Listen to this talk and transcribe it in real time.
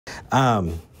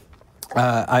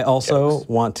I also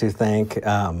want to thank,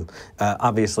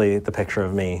 obviously the picture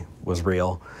of me was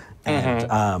real,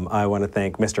 and I want to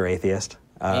thank Mr. Atheist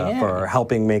for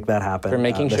helping make that happen. For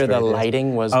making sure the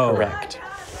lighting was correct.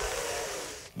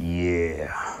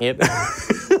 Yeah. Yep.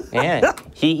 Yeah.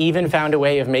 He even found a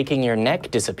way of making your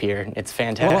neck disappear. It's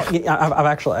fantastic.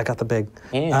 Well, I got the big.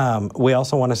 Yeah. We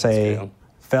also want to say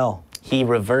Phil. He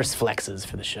reverse flexes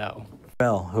for the show.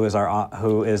 Phil, who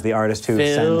is the artist who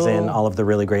sends in all of the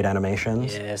really great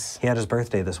animations. Yes. He had his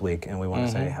birthday this week, and we want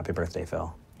to say happy birthday,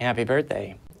 Phil. Happy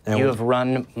birthday. And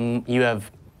you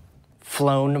have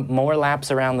flown more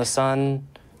laps around the sun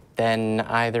than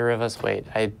either of us. Wait,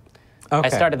 I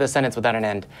started the sentence without an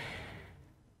end.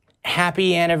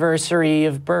 Happy anniversary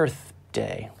of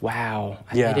birthday. Wow,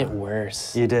 I made it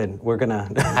worse. You did. We're gonna.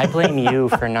 I blame you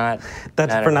for not.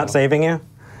 That's for not saving you?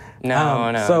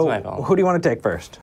 No, no, so it's my fault. Who do you want to take first?